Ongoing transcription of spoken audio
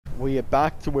We are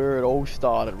back to where it all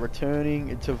started,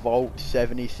 returning to Vault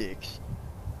 76.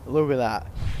 Look at that.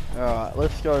 Alright,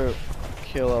 let's go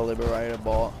kill a Liberator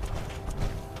bot.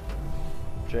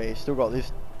 Gee, still got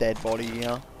this dead body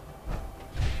here.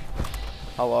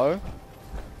 Hello?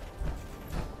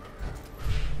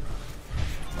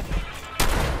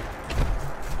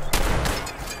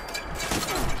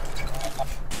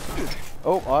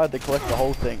 Oh, I had to collect the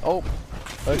whole thing. Oh,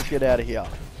 let's get out of here.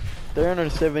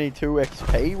 372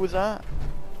 XP was that?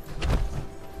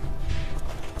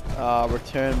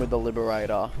 Return with the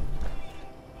Liberator.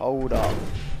 Hold up.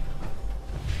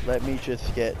 Let me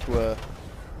just get to a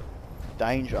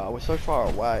danger. We're so far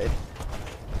away.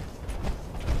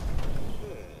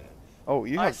 Oh,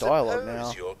 you have dialogue now. I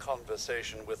suppose your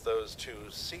conversation with those two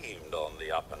seemed on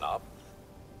the up and up.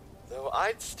 Though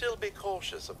I'd still be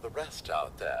cautious of the rest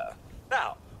out there.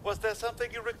 Now, was there something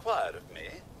you required of me?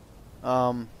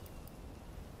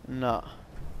 No.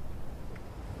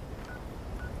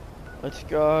 Let's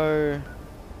go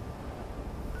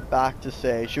back to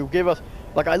say she'll give us,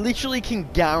 like, I literally can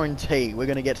guarantee we're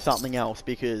gonna get something else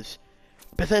because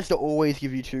Bethesda always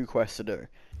give you 2 quests to do.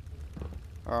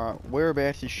 Alright,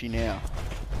 whereabouts is she now?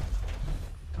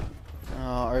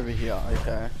 Over here,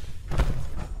 okay.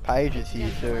 Paige is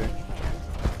here too.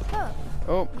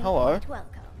 Oh, hello.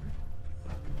 Welcome.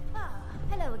 Ah,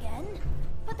 hello again.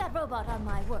 Put that robot on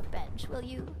my workbench, will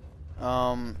you?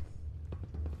 I'll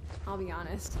be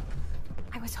honest.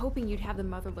 I was hoping you'd have the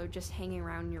motherlode just hanging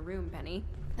around in your room, Penny.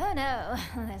 Oh no,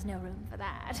 there's no room for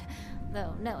that.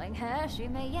 Though knowing her, she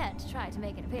may yet try to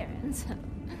make an appearance.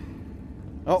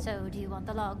 Oh. So, do you want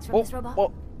the logs from this robot?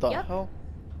 What the Yep. hell?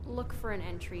 Look for an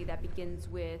entry that begins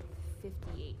with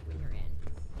 58 when you're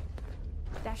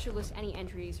in. That should list any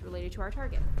entries related to our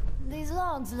target. These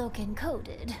logs look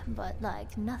encoded, but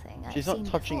like nothing I've She's seen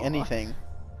not touching before. anything.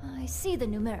 I see the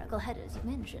numerical headers you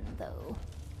mentioned, though.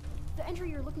 The entry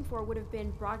you're looking for would have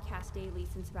been broadcast daily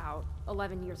since about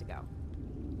 11 years ago.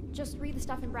 Just read the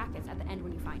stuff in brackets at the end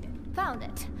when you find it. Found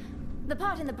it. The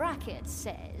part in the brackets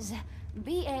says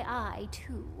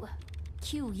BAI2,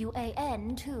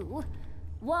 QUAN2,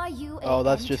 YUAN2. Oh,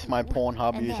 that's just my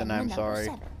Pornhub and then the username, number sorry.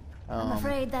 7. I'm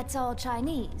afraid that's all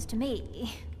Chinese to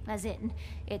me. As in,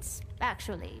 it's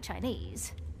actually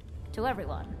Chinese. To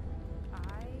everyone.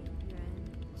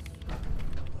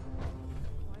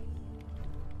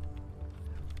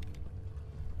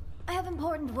 I have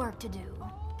important work to do.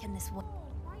 Can this work?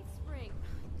 White Spring.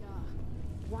 Duh.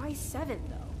 Why 7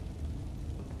 though?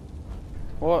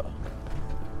 What?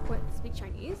 What, speak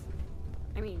Chinese?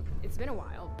 I mean, it's been a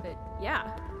while, but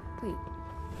yeah. Wait,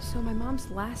 so my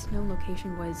mom's last known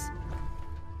location was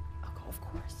a golf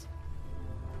course?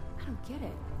 I don't get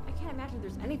it. I can't imagine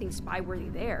there's anything spy-worthy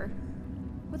there.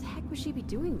 What the heck would she be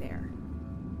doing there?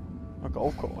 A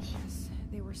golf course. Yes,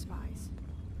 they were spies.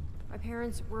 My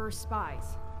parents were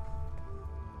spies.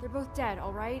 They're both dead,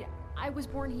 alright? I was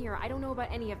born here. I don't know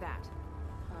about any of that.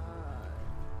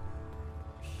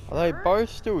 Are they Sure? both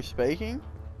still speaking?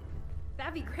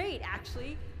 That'd be great,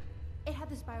 actually. It had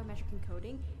this biometric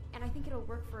encoding, and I think it'll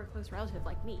work for a close relative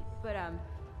like me. But,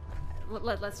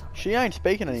 let's talk. She ain't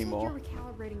speaking You said anymore. you're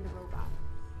recalibrating the robot.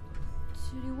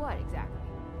 To do what, exactly?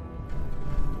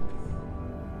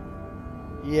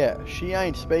 Yeah, she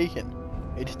ain't speaking.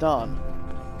 It's done.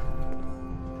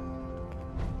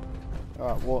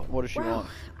 Alright, what does she Wow, want?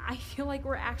 I feel like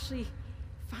we're actually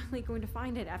finally going to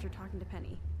find it after talking to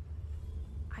Penny.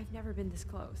 I've never been this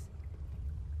close.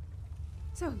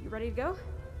 So, you ready to go?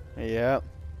 Yeah.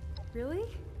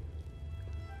 Really?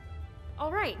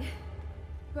 Alright.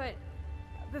 But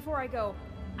before I go,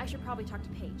 I should probably talk to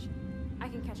Paige. I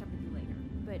can catch up with you later,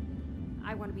 but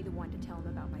I want to be the one to tell him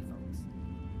about my folks.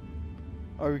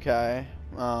 Okay.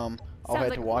 I'll Sounds head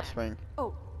like to a White plan. Spring.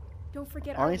 Oh, don't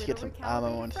forget I our need to get little some ammo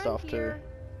recalibrated and friend stuff too. here.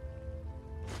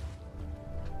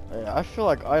 Yeah, I feel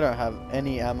like I don't have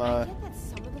any I ammo. get that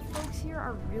some of the folks here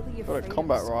are really Got a afraid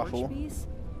combat of the rifle. scorch bees,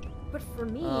 but for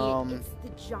me, it's the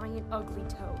giant ugly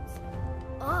toads.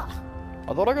 Ugh.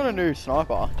 I thought I got a new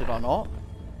sniper. Did I not?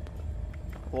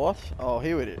 What? Oh,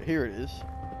 here it is.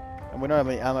 And we don't have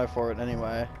any ammo for it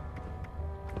anyway.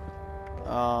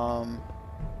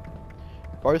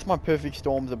 Both my perfect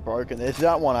storms are broken. There's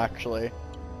that one actually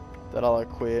that I'll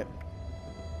equip.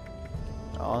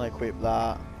 I'll equip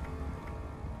that.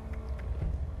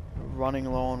 Running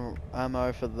low on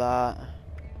ammo for that.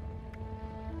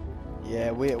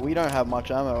 Yeah, we don't have much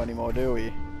ammo anymore, do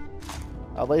we?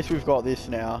 At least we've got this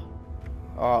now.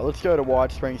 Alright, let's go to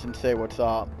White Springs and see what's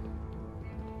up.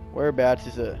 Whereabouts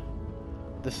is it?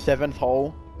 The 7th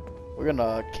hole? We're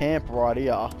gonna camp right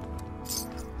here.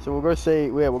 So we'll go see,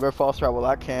 yeah, we'll go fast travel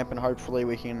that camp and hopefully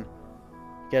we can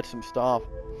get some stuff.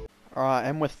 Alright,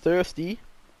 and we're thirsty.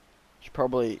 Should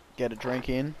probably get a drink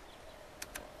in.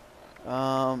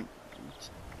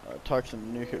 Take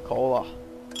some Nuka-Cola.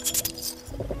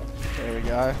 There we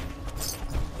go.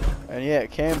 And yeah,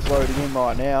 Cam's loading in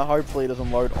right now. Hopefully it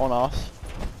doesn't load on us.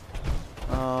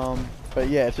 But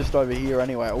yeah, it's just over here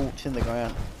anyway. Oh, it's in the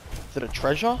ground. Is it a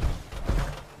treasure?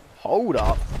 Hold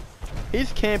up.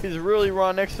 His camp is really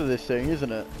right next to this thing, isn't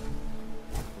it?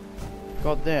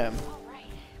 God damn. Alright,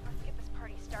 let's get this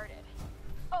party started.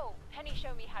 Oh, Penny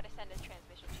showed me how to send a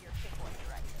transmission to your Bitcoin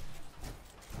directive.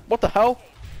 What the hell? Okay,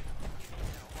 you need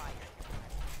to know why you're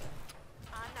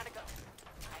here. I'm not a ghost.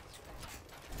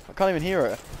 I can't even hear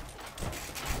her.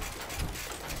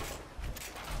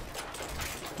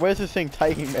 Where's this thing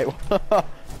taking me? It looks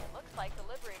like the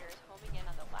Liberator is homing in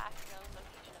on the last known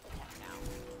location of the tech now.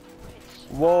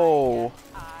 Which Whoa.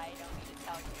 I don't need to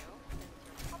tell you, since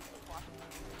you're probably watching the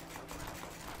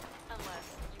news. Unless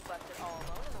you left it all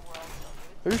alone in the world,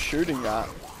 so Who's shooting that?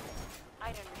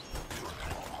 I don't understand.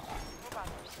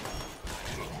 Robots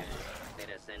are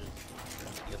Citizens,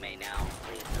 you may now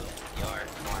resume your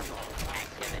normal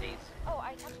activities. Oh,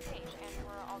 I touched Paige, and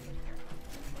we're all good here.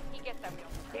 He gets that we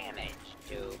don't Damage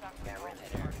to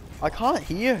perimeter. I can't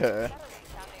hear her.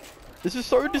 This is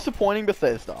so disappointing,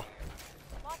 Bethesda.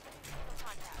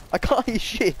 I can't hear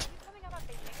shit. Coming up on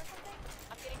Beijing or something?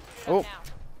 I'm getting suited Oh. up now.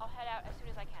 I'll head out as soon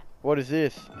as I can. What is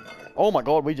this? Oh my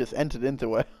god, we just entered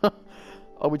into it.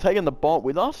 Are we taking the bot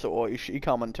with us, or is she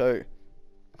coming too?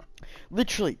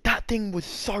 Literally, that thing was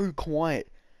so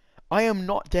quiet. I am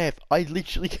not deaf. I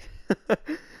literally...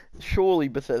 Surely,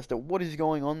 Bethesda, what is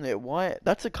going on there? Why?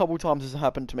 That's a couple times this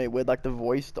happened to me, where like the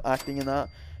voice acting in that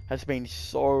has been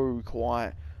so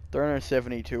quiet.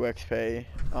 372 XP.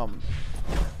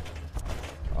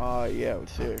 Yeah,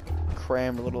 let's see.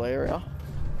 Crammed little area.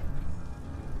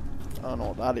 I don't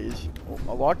know what that is.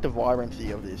 I like the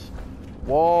vibrancy of this.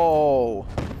 Whoa!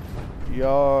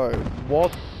 Yo,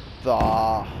 what the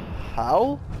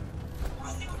hell?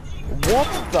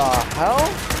 What the hell?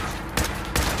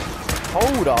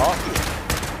 Hold up.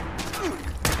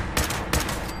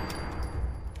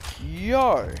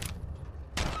 Yo.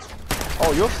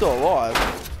 Oh, you're still alive.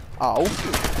 Ow.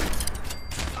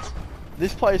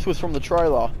 This place was from the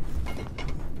trailer.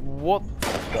 What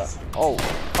the? Oh,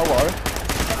 hello.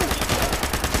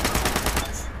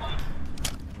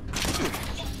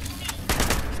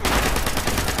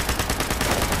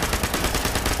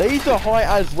 These are high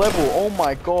as level. Oh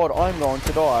my god, I'm going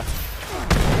to die.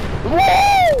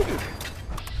 Whoa!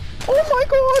 Oh my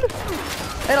god!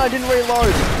 And I didn't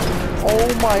reload. Oh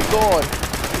my god.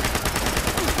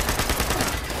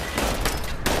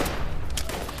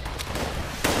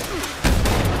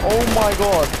 Oh my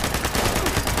god.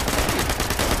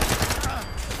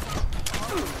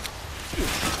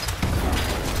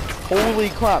 Holy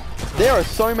crap. There are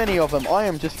so many of them. I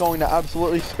am just going to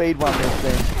absolutely speedrun this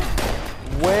thing.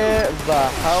 Where the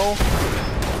hell?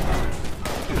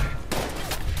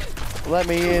 Let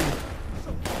me in.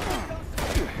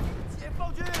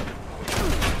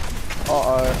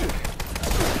 Uh-oh.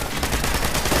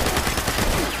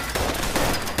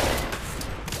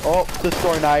 Oh, just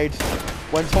grenades.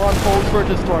 When time calls for it,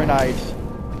 just grenades.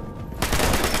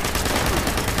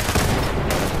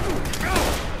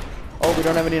 Oh, we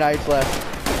don't have any nades left.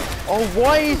 Oh,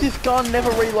 why is this gun never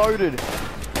reloaded?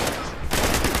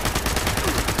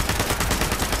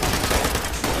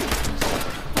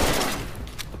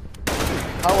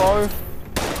 Hello?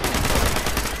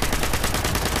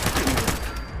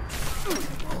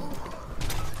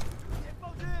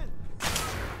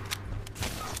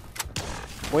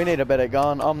 We need a better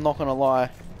gun, I'm not gonna lie.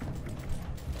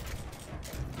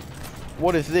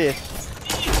 What is this?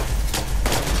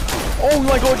 Oh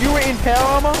my god, you were in power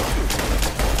armor?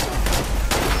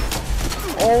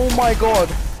 Oh my god.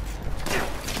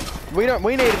 We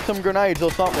needed some grenades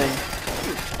or something.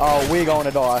 Oh, we're going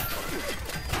to die.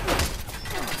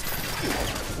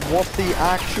 What the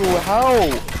actual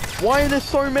hell? Why are there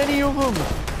so many of them?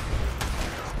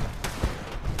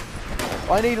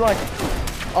 I need like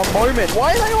a moment.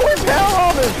 Why are they all in power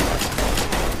armors?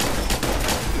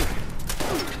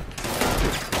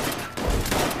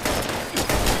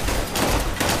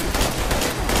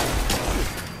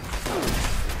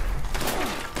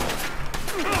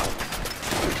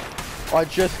 I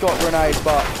just got grenade,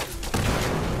 but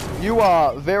you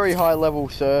are very high level,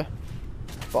 sir.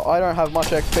 But I don't have much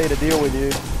XP to deal with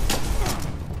you.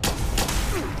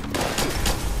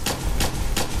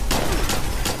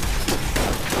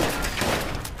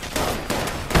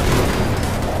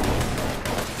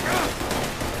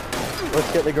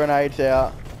 Let's get the grenades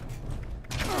out.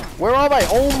 Where are they?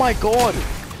 Oh my god!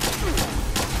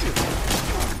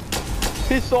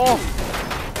 Piss off!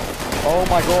 Oh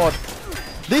my god.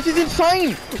 This is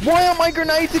insane! Why aren't my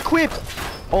grenades equipped?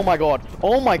 Oh my god.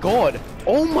 Oh my god.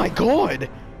 Oh my god!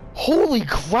 Holy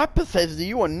crap, Bethesda,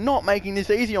 you are not making this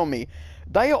easy on me.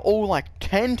 They are all like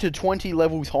 10 to 20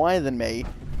 levels higher than me.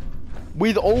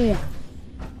 With all...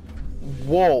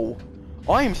 Whoa.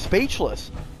 I am speechless.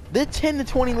 They're 10 to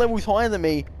 20 levels higher than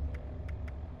me.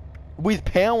 With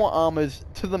power armors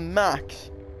to the max.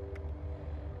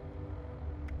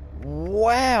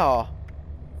 Wow.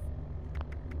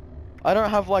 I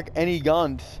don't have like any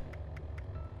guns.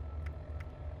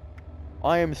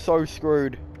 I am so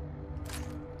screwed.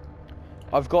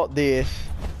 I've got this.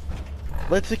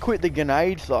 Let's equip the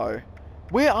grenades though.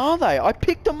 Where are they? I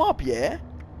picked them up, yeah?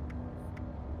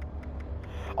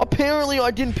 Apparently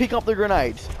I didn't pick up the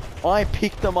grenades. I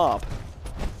picked them up.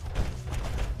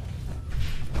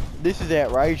 This is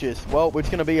outrageous. Well, it's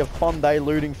going to be a fun day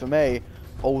looting for me.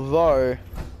 Although,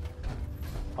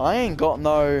 I ain't got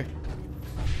no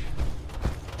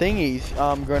thingies,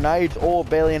 grenades or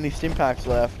barely any stim packs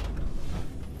left.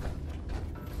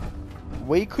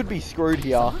 We could be screwed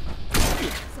here.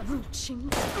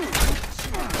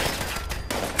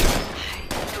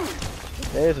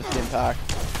 There's a stim pack.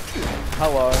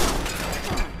 Hello.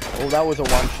 Oh, that was a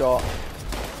one shot.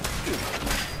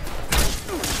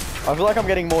 I feel like I'm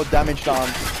getting more damage done.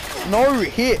 No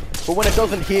hit! But when it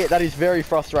doesn't hit, that is very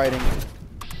frustrating.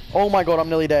 Oh my god, I'm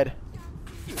nearly dead.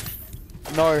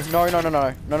 No, no, no, no,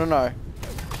 no. No, no, no.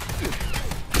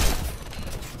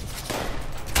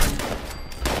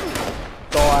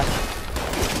 Die.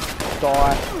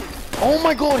 Die. Oh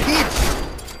my god,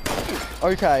 hits!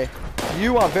 Okay.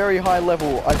 You are very high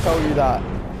level, I tell you that.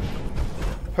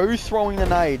 Who's throwing the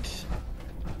nades?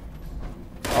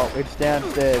 Oh, it's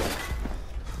downstairs.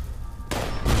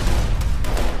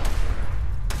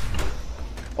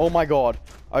 Oh my god.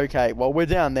 Okay, well we're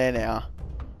down there now.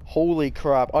 Holy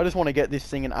crap. I just want to get this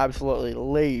thing and absolutely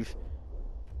leave.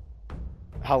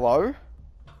 Hello?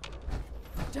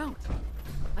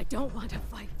 I don't want to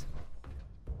fight.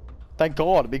 Thank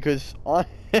God, because I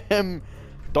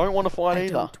don't want to fight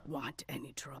either. I don't want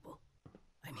any trouble.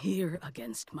 I'm here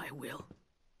against my will.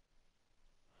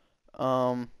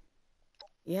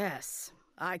 Yes,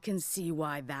 I can see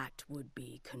why that would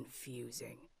be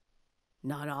confusing.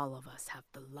 Not all of us have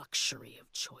the luxury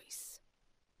of choice.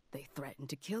 They threatened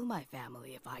to kill my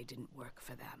family if I didn't work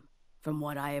for them. From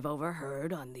what I have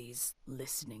overheard on these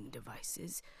listening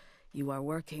devices, you are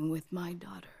working with my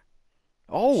daughter.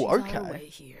 Oh, She's okay. on her way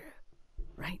here,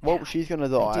 right Well, now. she's gonna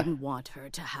die. I didn't want her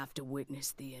to have to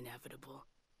witness the inevitable.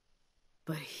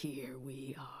 But here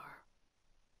we are.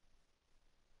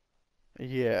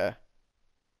 Yeah.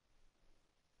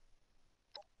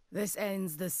 This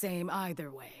ends the same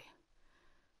either way.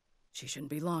 She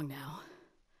shouldn't be long now,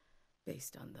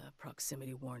 based on the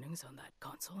proximity warnings on that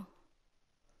console.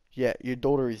 Yeah, your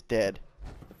daughter is dead.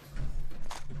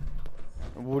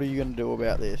 What are you gonna do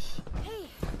about this? Hey,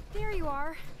 there you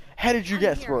are. How did you I'm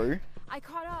get here. through? I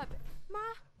caught up. Ma,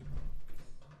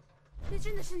 这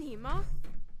真的是你吗?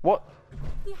 What?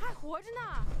 你还活着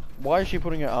呢? Why is she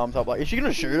putting her arms up? Like, is she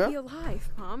gonna shoot Be her? alive,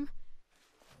 Mom.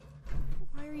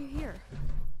 Why are you here?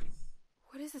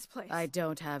 What is this place? I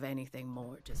don't have anything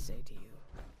more to say to you.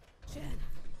 Jen,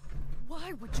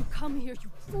 why would you come here,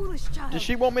 you foolish child? Does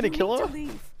she want me to You kill need her? To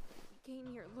leave. We came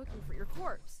here looking for your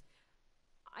corpse.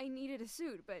 I needed a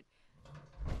suit, but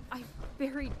I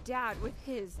buried Dad with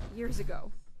his years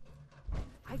ago.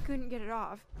 I couldn't get it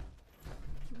off.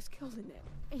 He was killed in it.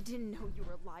 I didn't know you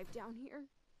were alive down here.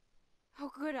 How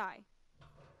could I?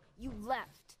 You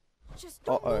left. Just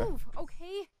don't move,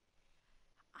 okay?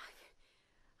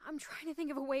 I'm trying to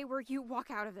think of a way where you walk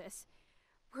out of this.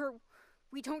 Where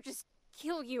we don't just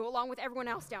kill you along with everyone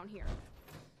else down here.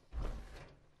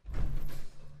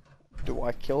 Do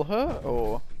I kill her,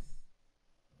 or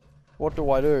what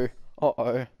do I do?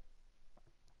 Uh-oh.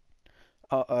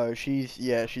 Uh-oh, she's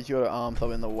got her arms up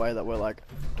in the way that we're like,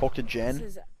 talk to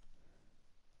Jen.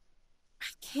 I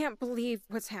can't believe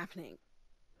what's happening.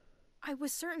 I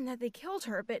was certain that they killed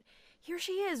her, but here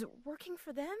she is, working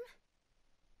for them?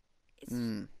 It's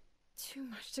too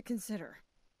much to consider.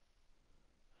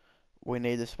 We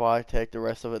need the spy tech, the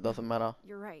rest of it doesn't matter.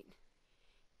 You're right.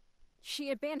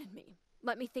 She abandoned me.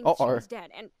 Let me think she was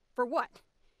dead. And for what?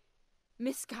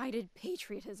 Misguided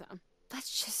patriotism.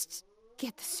 Let's just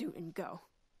get the suit and go.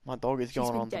 My dog is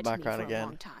going on the background again. A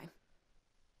long time.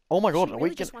 Oh my god, If she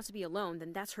really just wants to be alone,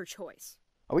 then that's her choice.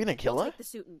 Are we gonna kill her? Take the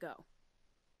suit and go.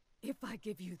 If I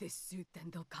give you this suit,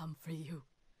 then they'll come for you.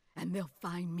 And they'll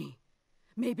find me.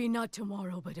 Maybe not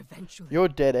tomorrow, but eventually. You're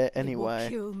dead anyway.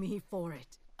 They will kill me for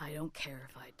it. I don't care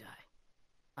if I die.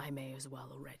 I may as well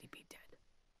already be dead.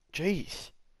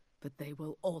 Jeez. But they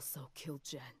will also kill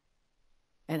Jen.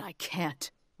 And I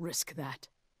can't risk that.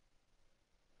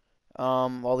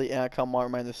 While the outcome might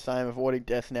remain the same, avoiding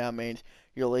death now means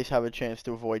you at least have a chance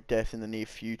to avoid death in the near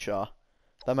future.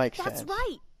 That makes sense. That's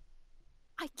right!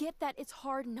 I get that it's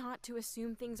hard not to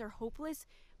assume things are hopeless,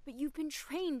 but you've been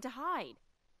trained to hide.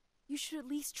 You should at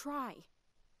least try.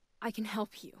 I can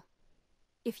help you.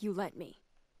 If you let me.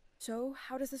 So,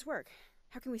 how does this work?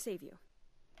 How can we save you?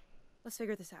 Let's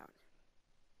figure this out.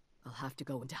 I'll have to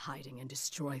go into hiding and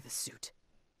destroy the suit.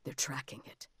 They're tracking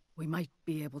it. We might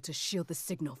be able to shield the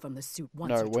signal from the suit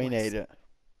once or No, twice. we need it.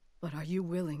 But are you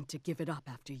willing to give it up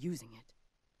after using it?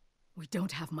 We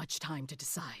don't have much time to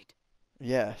decide.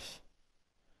 Yes.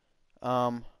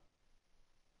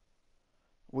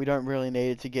 We don't really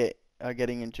need it to get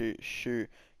getting into shoot.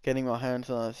 Getting my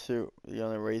hands on a suit, the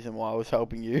only reason why I was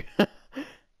helping you.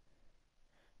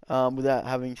 Without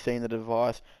having seen the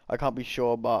device, I can't be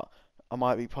sure, but it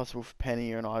might be possible for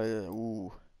Penny and I to...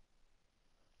 Ooh.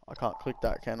 I can't click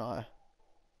that, can I?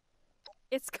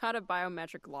 It's got a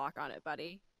biometric lock on it,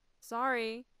 buddy.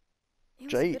 Sorry.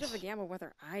 It was a bit of a gamble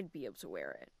whether I'd be able to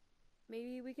wear it.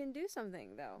 Maybe we can do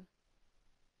something, though.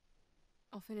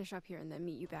 I'll finish up here and then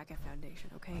meet you back at Foundation,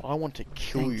 okay? I want to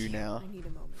kill you now. I need a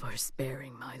moment. For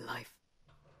sparing my life.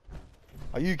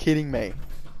 Are you kidding me?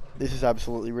 This is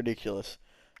absolutely ridiculous.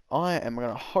 I am going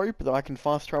to hope that I can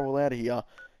fast travel out of here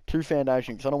to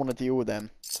Foundation, because I don't want to deal with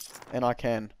them. And I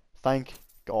can. Thank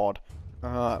God.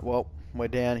 Alright, well, we're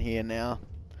down here now.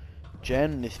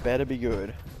 Jen, this better be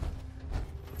good.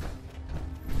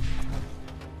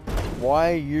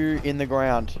 Why are you in the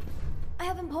ground? I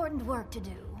have important work to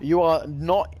do. You are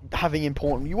not having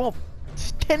important... You are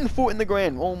 10 foot in the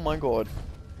ground. Oh my God.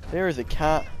 There is a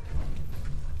cat.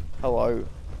 Hello.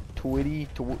 Twitty.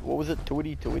 What was it?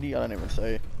 Twitty? I don't even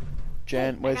say.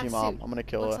 Jen, where's your mom? I'm gonna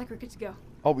kill her. Looks like we're good to go.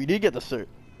 Oh, we did get the suit.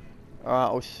 Alright,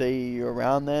 I'll see you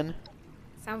around then.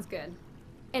 Sounds good.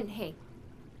 And hey,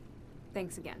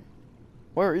 thanks again.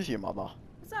 Where is your mother?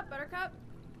 What's up, Buttercup?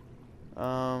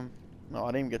 No, I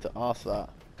didn't even get to ask that.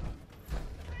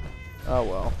 Oh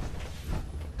well.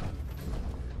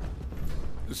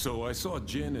 So I saw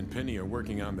Jen and Penny are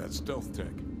working on that stealth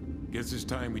tech. Guess it's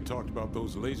time we talked about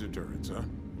those laser turrets, huh?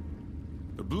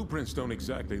 The blueprints don't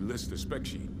exactly list the spec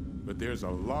sheet, but there's a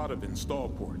lot of install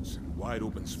ports and wide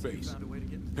open space.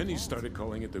 Penny started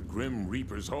calling it the Grim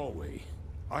Reaper's Hallway.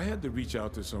 I had to reach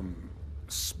out to some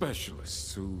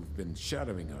specialists who've been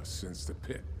shadowing us since the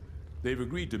pit. They've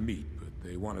agreed to meet, but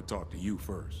they want to talk to you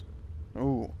first.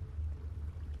 Ooh.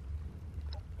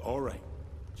 All right.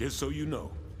 Just so you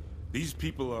know, these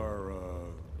people are,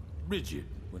 rigid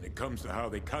when it comes to how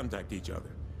they contact each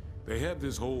other. They have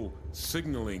this whole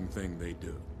signaling thing they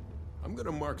do. I'm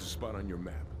gonna mark a spot on your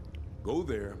map. Go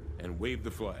there and wave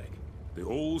the flag. The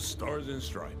old stars and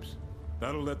stripes.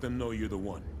 That'll let them know you're the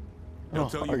one. They'll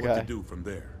tell you what to do from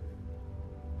there.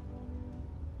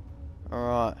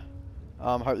 Alright.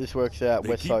 Hope this works out.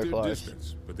 We're so close.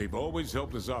 Distance, but they've always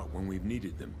helped us out when we've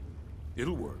needed them.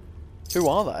 It'll work. Who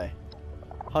are they?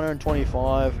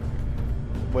 125.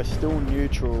 We're still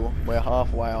neutral. We're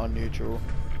halfway on neutral.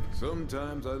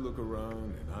 Sometimes I look around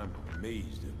and I'm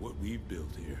amazed at what we've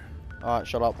built here. Alright,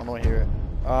 shut up. I don't want to hear it.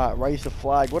 Alright, raise the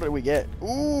flag. What did we get?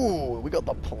 Ooh, we got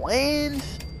the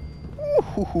plans.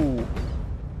 Ooh,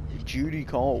 Judy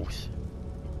Coles.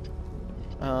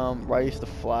 Raise the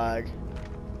flag.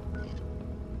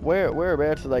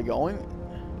 Whereabouts are they going?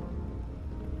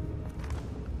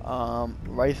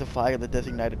 Raise the flag at the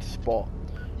designated spot.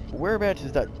 Whereabouts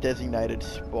is that designated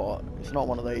spot? It's not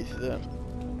one of these, is it?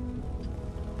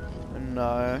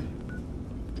 No.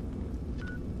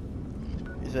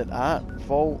 Is it at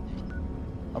Vault?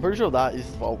 I'm pretty sure that is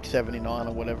Vault 79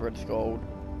 or whatever it's called.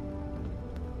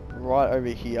 Right over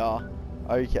here.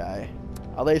 Okay.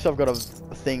 At least I've got a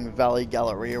thing, Valley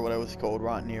Gallery or whatever it's called,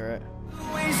 right near it.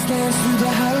 Wastelanders through the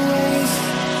highways,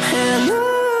 and